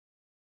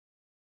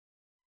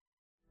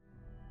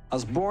I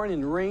was born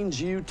in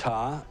Range,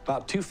 Utah,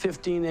 about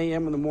 2:15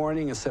 a.m. in the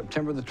morning on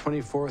September the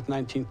 24th,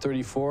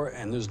 1934,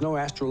 and there's no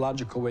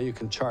astrological way you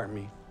can chart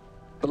me.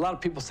 But a lot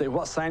of people say,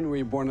 what sign were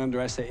you born under?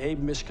 I say, Abe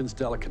Michigan's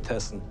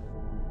delicatessen.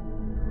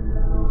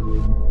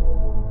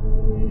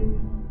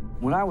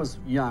 When I was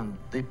young,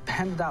 they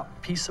handed out a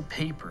piece of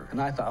paper,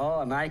 and I thought,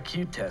 oh, an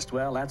IQ test.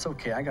 Well, that's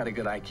okay, I got a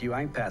good IQ,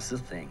 I can pass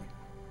this thing.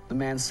 The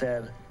man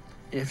said,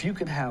 if you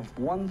could have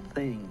one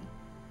thing,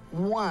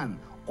 one,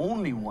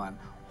 only one,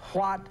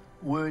 what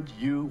would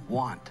you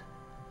want?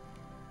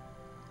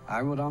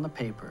 I wrote on the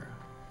paper,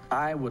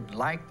 I would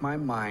like my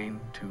mind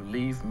to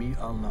leave me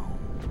alone.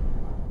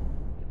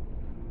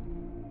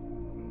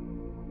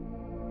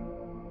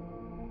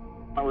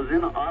 I was in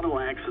an auto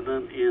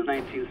accident in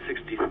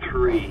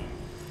 1963.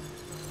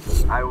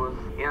 I was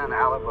in and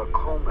out of a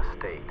coma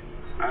state.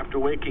 After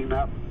waking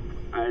up,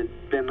 I'd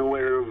been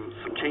aware of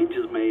some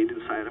changes made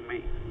inside of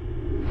me.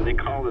 They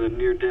call it a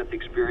near-death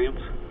experience,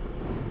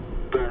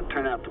 but it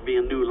turned out to be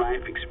a new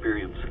life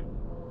experience.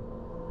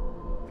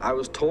 I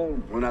was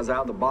told when I was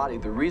out of the body,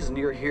 the reason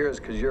you're here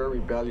is because you're a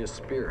rebellious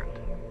spirit.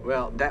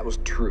 Well, that was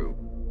true.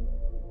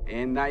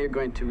 And now you're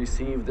going to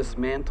receive this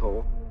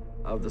mantle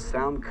of the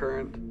sound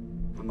current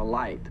and the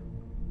light,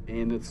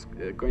 and it's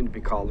going to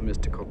be called the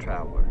mystical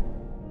traveler.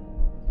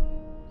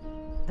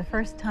 The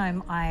first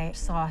time I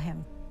saw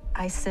him,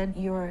 I said,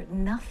 you're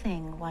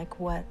nothing like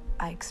what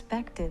I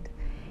expected.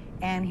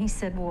 And he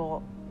said,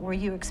 well, were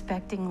you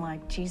expecting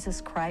like Jesus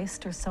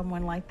Christ or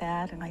someone like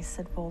that? And I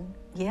said, well,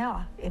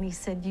 yeah. And he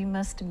said, you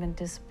must have been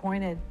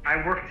disappointed. I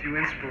work through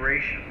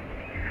inspiration,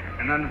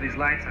 and under these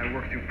lights, I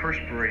work through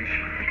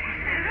perspiration.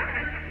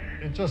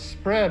 It just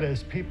spread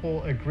as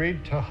people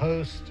agreed to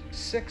host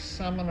 6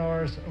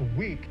 seminars a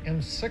week in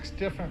 6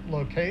 different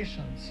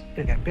locations.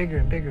 It got bigger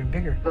and bigger and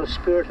bigger. The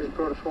Spirit has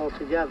brought us all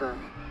together.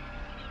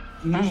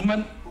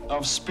 Movement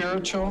of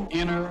spiritual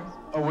inner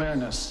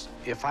awareness.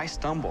 If I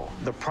stumble,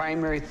 the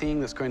primary thing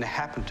that's going to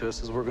happen to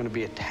us is we're going to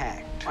be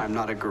attacked. I'm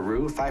not a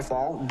guru. If I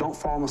fall, don't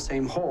fall in the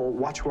same hole.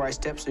 Watch where I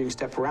step so you can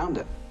step around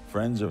it.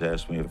 Friends have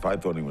asked me if I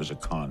thought he was a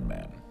con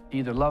man.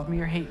 Either love me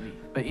or hate me,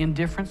 but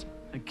indifference,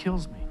 it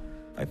kills me.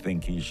 I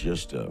think he's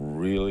just a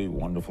really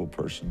wonderful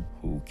person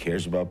who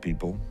cares about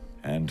people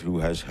and who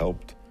has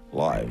helped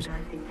lives.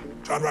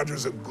 John Roger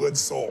is a good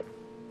soul.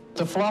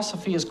 The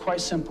philosophy is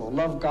quite simple.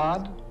 Love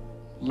God,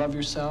 love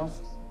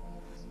yourself,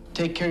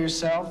 take care of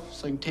yourself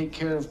so you can take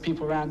care of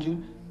people around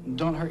you, and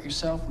don't hurt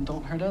yourself and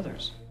don't hurt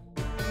others.